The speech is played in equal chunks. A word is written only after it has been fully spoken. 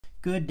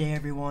Good day,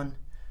 everyone.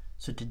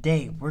 So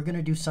today we're going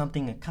to do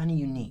something kind of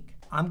unique.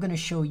 I'm going to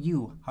show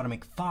you how to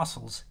make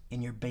fossils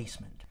in your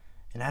basement.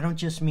 And I don't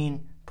just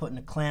mean putting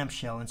a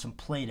clamshell in some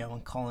Play-Doh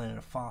and calling it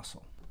a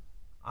fossil.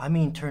 I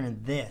mean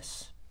turning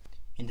this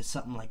into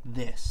something like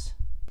this.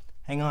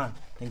 Hang on,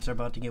 things are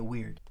about to get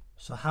weird.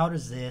 So how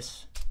does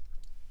this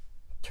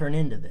turn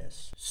into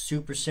this?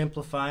 Super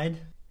simplified.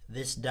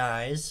 This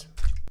dies,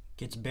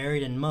 gets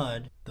buried in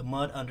mud. The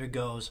mud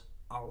undergoes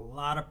a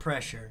lot of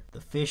pressure. The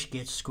fish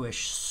gets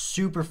squished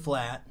super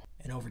flat,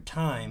 and over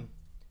time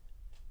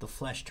the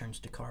flesh turns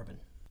to carbon.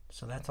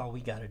 So that's all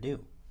we got to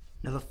do.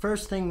 Now the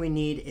first thing we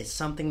need is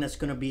something that's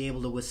going to be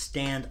able to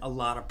withstand a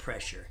lot of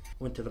pressure.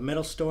 Went to the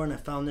metal store and I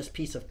found this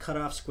piece of cut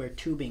off square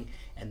tubing,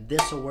 and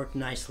this will work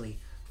nicely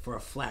for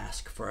a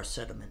flask for our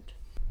sediment.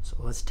 So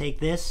let's take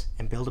this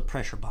and build a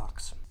pressure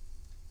box.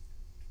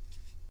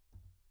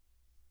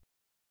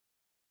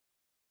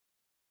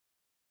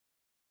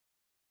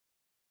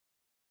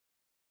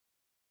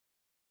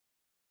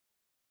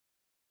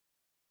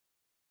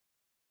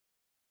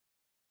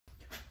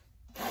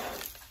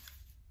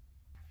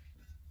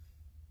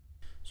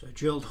 So I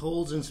drilled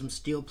holes in some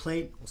steel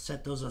plate. We'll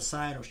set those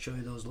aside. I'll show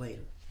you those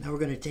later. Now we're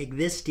going to take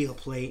this steel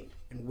plate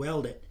and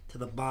weld it to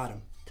the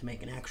bottom to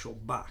make an actual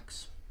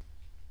box.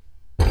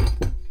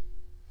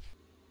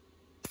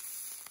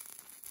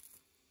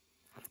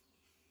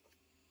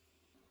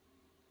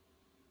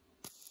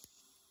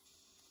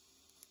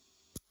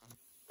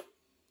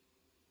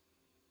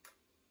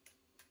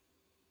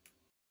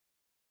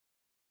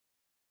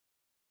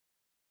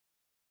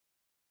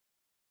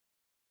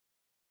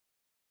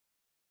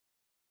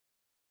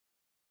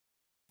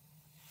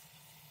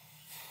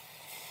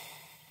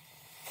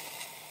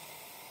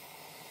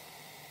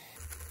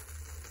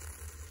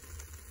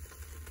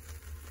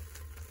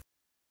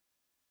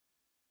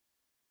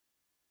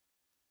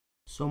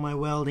 So my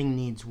welding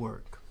needs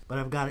work, but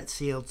I've got it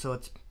sealed so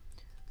it's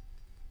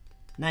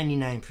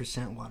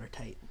 99%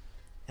 watertight,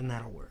 and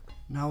that'll work.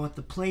 Now with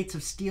the plates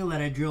of steel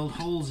that I drilled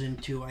holes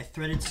into, I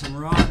threaded some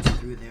rods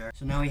through there.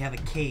 So now we have a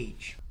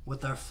cage.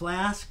 With our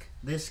flask,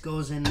 this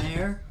goes in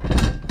there.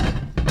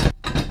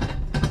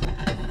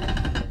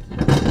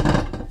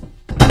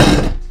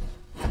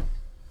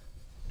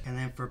 And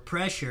then for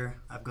pressure,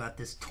 I've got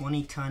this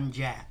 20-ton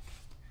jack.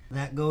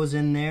 That goes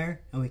in there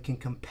and we can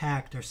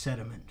compact our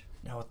sediment.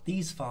 Now with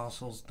these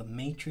fossils, the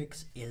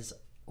matrix is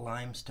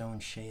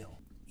limestone shale.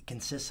 It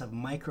consists of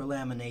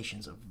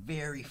microlaminations of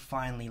very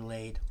finely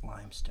laid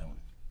limestone.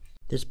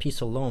 This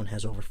piece alone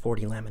has over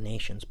 40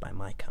 laminations by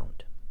my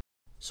count.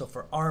 So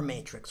for our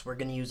matrix, we're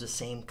going to use the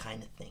same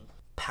kind of thing.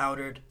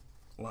 Powdered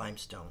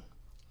limestone,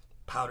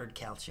 powdered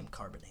calcium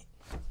carbonate.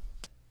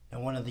 Now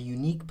one of the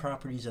unique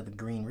properties of the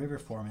Green River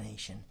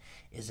Formation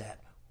is that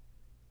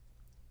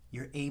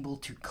you're able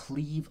to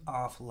cleave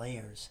off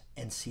layers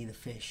and see the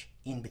fish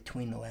in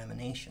between the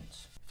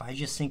laminations. If I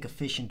just sink a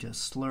fish into a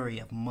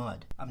slurry of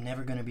mud, I'm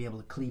never going to be able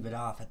to cleave it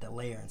off at the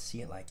layer and see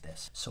it like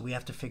this. So we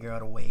have to figure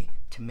out a way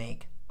to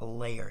make a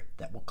layer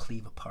that will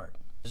cleave apart.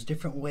 There's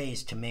different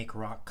ways to make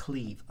rock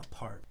cleave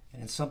apart.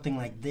 And in something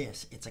like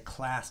this, it's a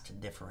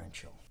classed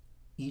differential.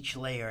 Each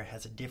layer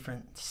has a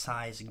different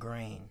size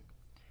grain,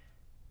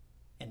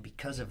 and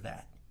because of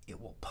that, it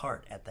will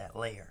part at that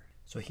layer.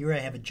 So here I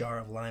have a jar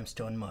of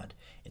limestone mud.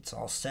 It's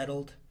all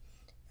settled,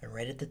 and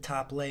right at the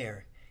top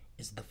layer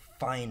is the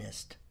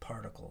finest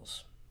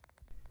particles.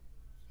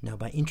 Now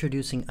by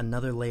introducing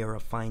another layer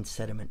of fine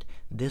sediment,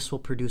 this will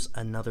produce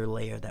another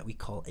layer that we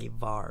call a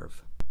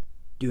varve.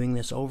 Doing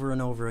this over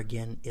and over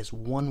again is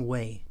one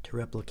way to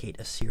replicate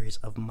a series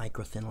of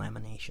microthin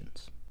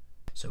laminations.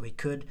 So we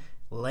could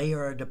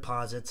layer our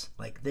deposits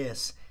like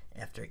this.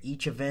 After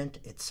each event,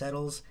 it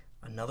settles.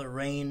 Another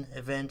rain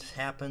event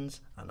happens,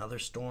 another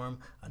storm,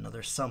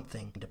 another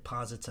something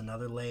deposits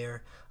another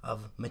layer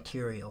of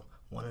material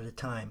one at a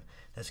time.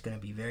 That's going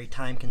to be very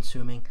time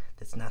consuming.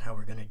 That's not how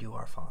we're going to do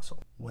our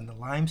fossil. When the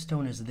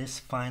limestone is this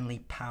finely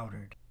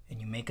powdered and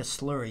you make a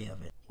slurry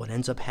of it, what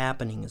ends up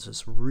happening is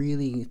this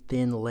really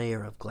thin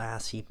layer of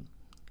glassy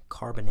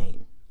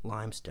carbonate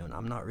limestone.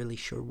 I'm not really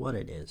sure what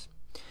it is,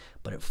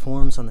 but it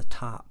forms on the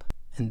top,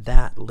 and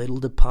that little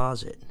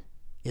deposit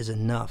is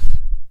enough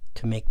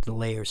to make the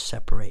layers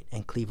separate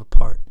and cleave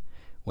apart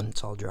when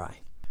it's all dry.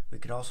 We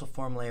could also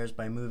form layers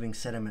by moving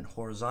sediment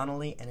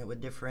horizontally and it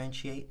would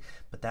differentiate,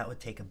 but that would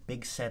take a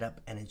big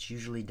setup, and it's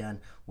usually done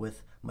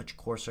with much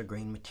coarser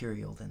grain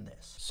material than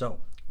this. So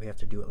we have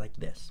to do it like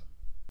this.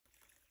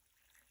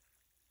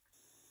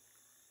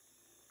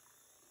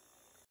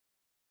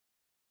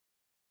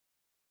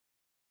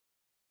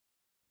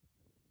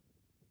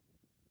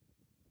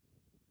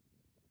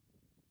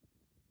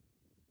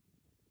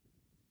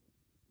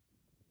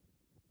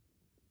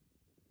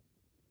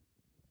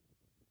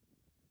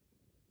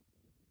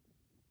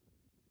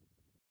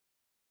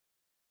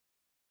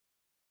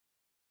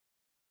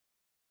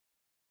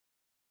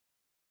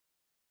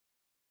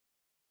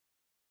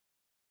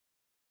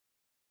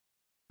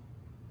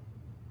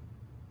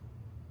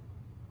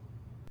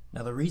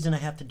 Now the reason I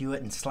have to do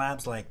it in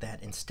slabs like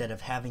that instead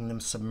of having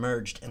them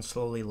submerged and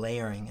slowly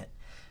layering it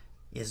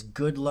is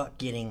good luck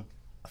getting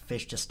a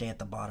fish to stay at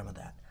the bottom of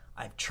that.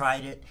 I've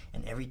tried it,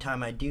 and every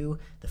time I do,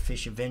 the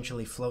fish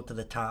eventually float to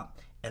the top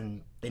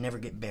and they never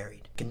get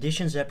buried.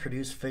 Conditions that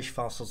produce fish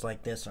fossils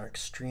like this are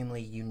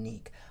extremely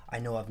unique. I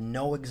know of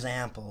no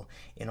example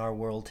in our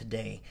world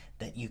today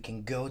that you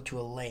can go to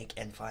a lake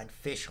and find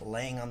fish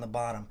laying on the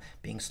bottom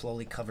being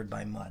slowly covered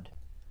by mud.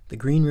 The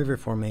Green River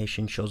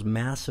Formation shows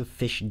massive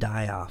fish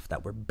die-off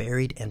that were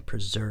buried and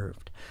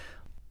preserved.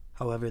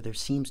 However, there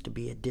seems to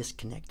be a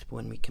disconnect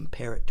when we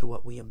compare it to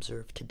what we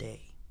observe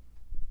today.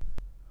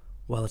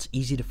 While it's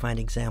easy to find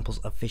examples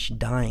of fish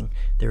dying,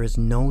 there is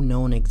no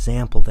known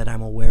example that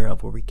I'm aware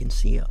of where we can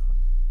see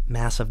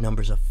massive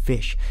numbers of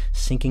fish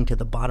sinking to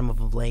the bottom of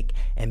a lake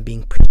and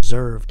being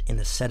preserved in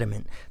the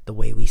sediment the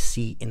way we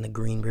see in the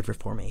Green River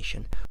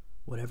Formation.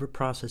 Whatever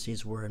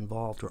processes were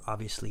involved were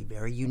obviously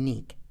very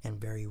unique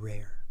and very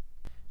rare.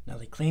 Now,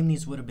 they claim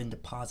these would have been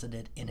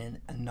deposited in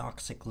an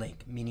anoxic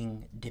lake,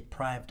 meaning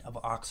deprived of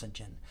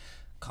oxygen,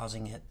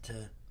 causing it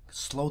to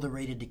slow the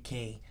rate of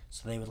decay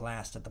so they would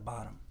last at the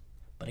bottom.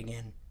 But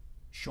again,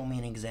 show me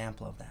an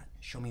example of that.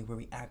 Show me where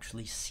we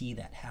actually see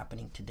that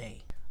happening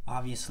today.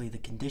 Obviously, the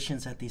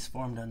conditions that these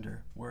formed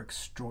under were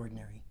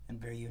extraordinary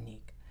and very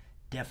unique.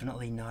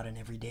 Definitely not an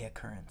everyday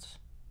occurrence.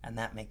 And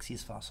that makes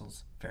these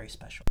fossils very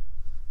special.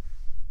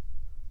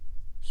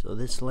 So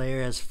this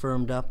layer has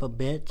firmed up a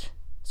bit.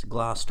 It's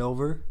glossed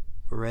over.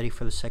 We're ready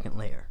for the second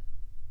layer.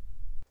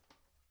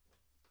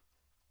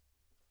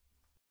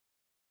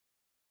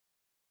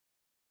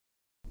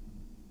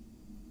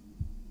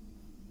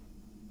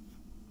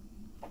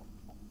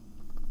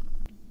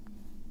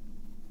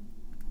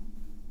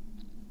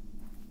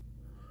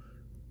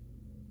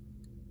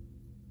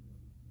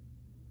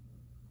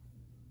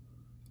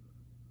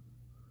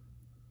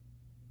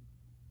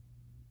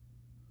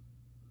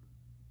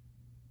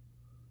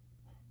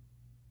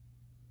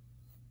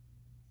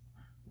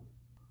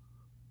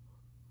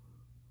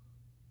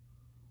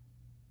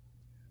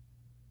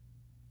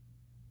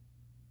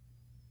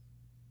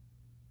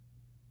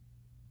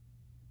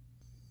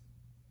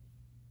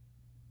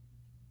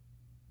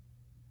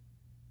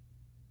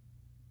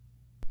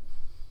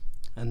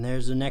 And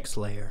there's the next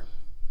layer.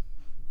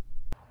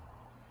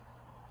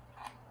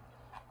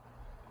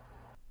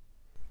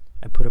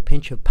 I put a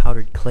pinch of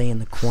powdered clay in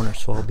the corner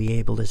so I'll be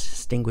able to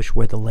distinguish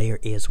where the layer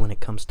is when it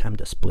comes time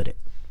to split it.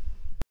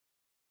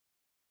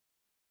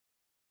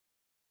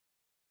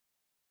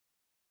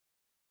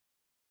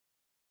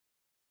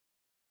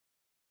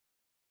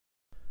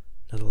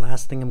 Now the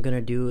last thing I'm going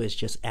to do is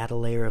just add a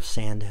layer of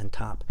sand on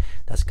top.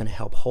 That's going to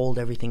help hold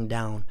everything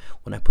down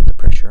when I put the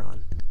pressure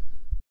on.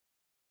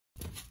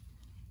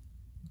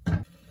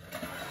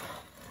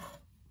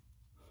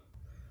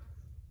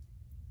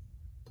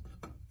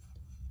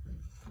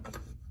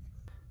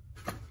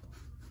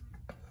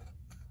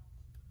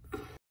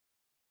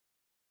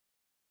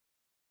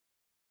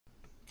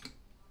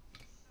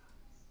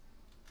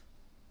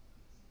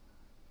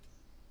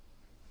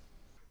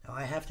 Now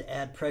I have to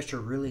add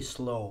pressure really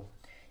slow.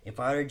 If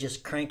I were to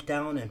just crank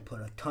down and put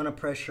a ton of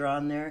pressure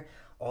on there,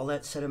 all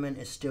that sediment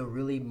is still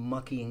really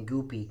mucky and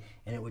goopy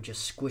and it would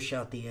just squish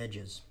out the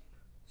edges.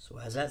 So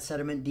as that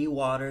sediment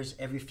dewaters,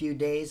 every few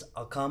days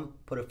I'll come,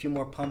 put a few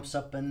more pumps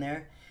up in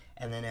there,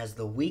 and then as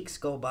the weeks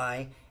go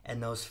by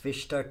and those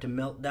fish start to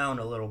melt down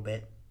a little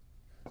bit,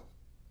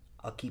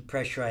 I'll keep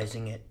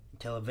pressurizing it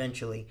until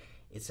eventually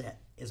it's at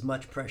as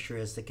much pressure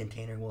as the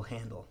container will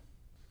handle.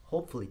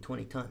 Hopefully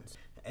 20 tons.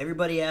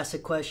 Everybody asks a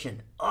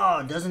question,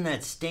 oh, doesn't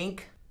that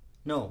stink?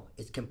 No,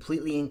 it's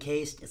completely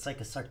encased. It's like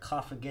a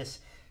sarcophagus.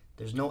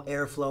 There's no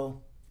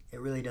airflow.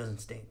 It really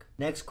doesn't stink.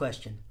 Next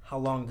question, how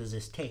long does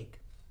this take?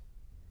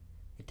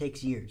 It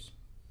takes years.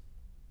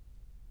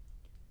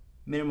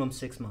 Minimum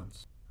 6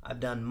 months. I've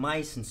done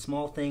mice and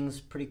small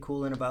things pretty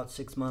cool in about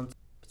 6 months.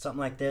 But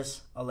something like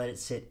this, I'll let it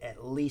sit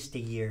at least a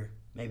year,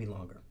 maybe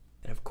longer.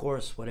 And of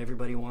course, what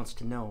everybody wants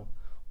to know,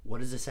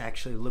 what does this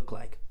actually look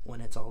like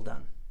when it's all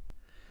done?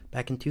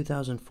 Back in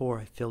 2004,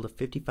 I filled a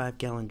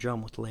 55-gallon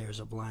drum with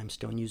layers of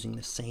limestone using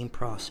the same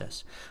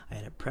process. I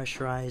had it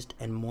pressurized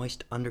and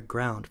moist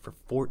underground for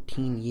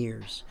 14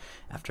 years.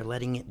 After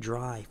letting it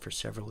dry for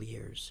several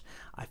years,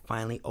 I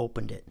finally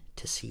opened it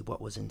to see what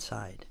was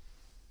inside.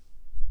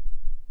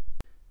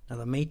 Now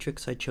the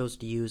matrix I chose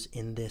to use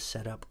in this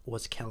setup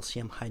was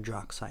calcium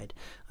hydroxide.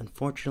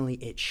 Unfortunately,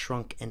 it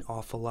shrunk an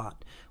awful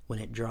lot when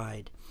it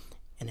dried,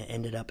 and it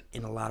ended up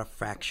in a lot of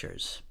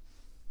fractures.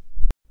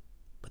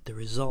 But the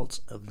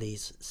results of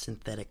these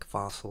synthetic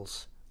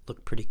fossils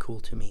look pretty cool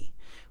to me,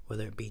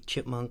 whether it be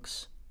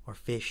chipmunks, or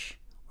fish,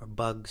 or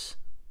bugs,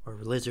 or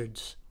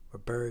lizards, or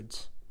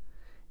birds.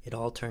 It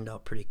all turned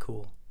out pretty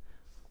cool.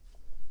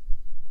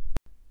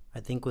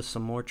 I think with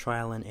some more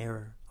trial and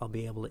error, I'll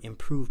be able to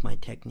improve my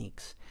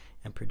techniques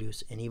and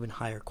produce an even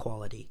higher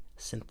quality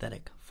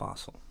synthetic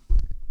fossil.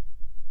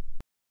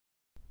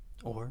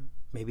 Or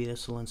maybe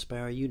this will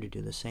inspire you to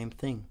do the same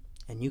thing,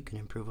 and you can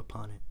improve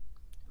upon it.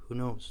 Who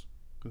knows?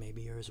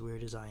 Maybe you're as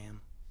weird as I am.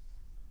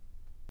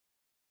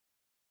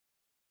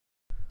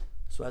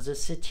 So as it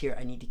sits here,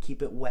 I need to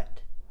keep it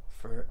wet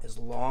for as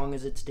long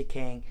as it's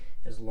decaying,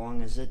 as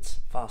long as it's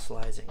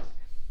fossilizing.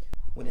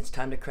 When it's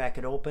time to crack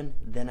it open,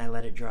 then I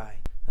let it dry.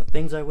 The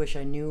things I wish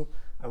I knew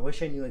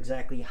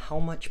exactly how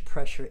much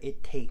pressure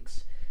it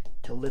takes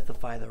to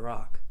lithify the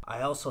rock.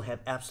 I also had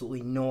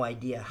absolutely no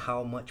idea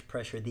how much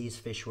pressure these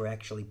fish were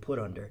actually put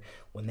under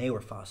when they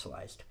were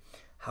fossilized.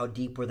 How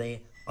deep were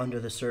they under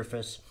the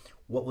surface?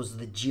 What was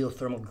the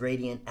geothermal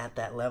gradient at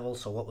that level?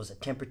 So what was the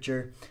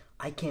temperature?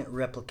 I can't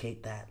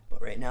replicate that,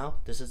 but right now,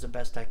 this is the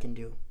best I can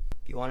do.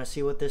 If you want to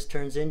see what this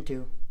turns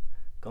into,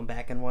 come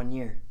back in 1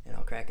 year and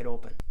I'll crack it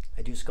open.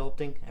 I do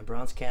sculpting and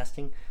bronze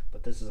casting,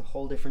 but this is a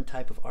whole different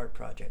type of art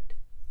project.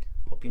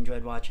 Hope you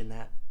enjoyed watching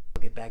that.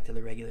 We'll get back to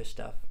the regular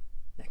stuff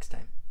next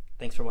time.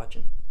 Thanks for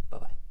watching.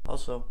 Bye-bye.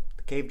 Also,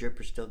 the cave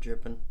dripper's still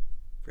dripping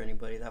for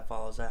anybody that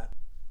follows that.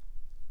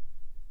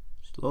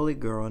 Slowly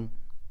growing.